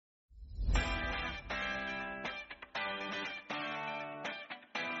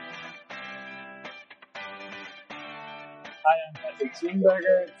Hi, I'm Patrick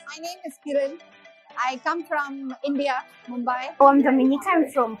Schoenberger. My name is Kiran. I come from India, Mumbai. Oh, I'm Dominica.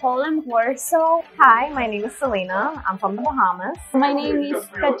 I'm from Poland, Warsaw. Hi, my name is Selena. I'm from the Bahamas. My name is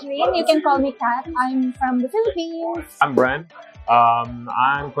Katrine. You can call me Kat. I'm from the Philippines. I'm Bren.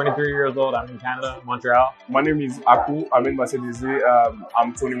 I'm 23 years old. I'm in Canada, Montreal. My name is Aku. I'm in Marseille.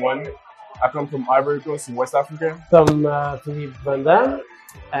 I'm 21. I come from Ivory Coast in West Africa. I'm Philippe Van Dam,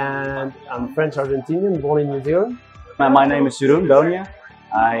 and I'm French-Argentinian, born in New Zealand. My name is Jeroen Donia.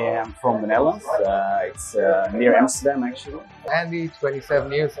 I am from the Netherlands. It's near Amsterdam, actually. Andy,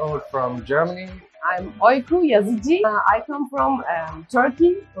 27 years old, from Germany. I'm Oyku Yazıcı. I come from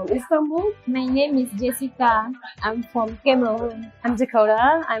Turkey, from Istanbul. My name is Jessica. I'm from Cameroon. I'm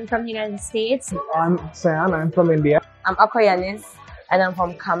Dakota. I'm from the United States. I'm Sayan. I'm from India. I'm Akoyanis, and I'm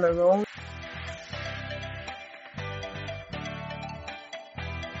from Cameroon.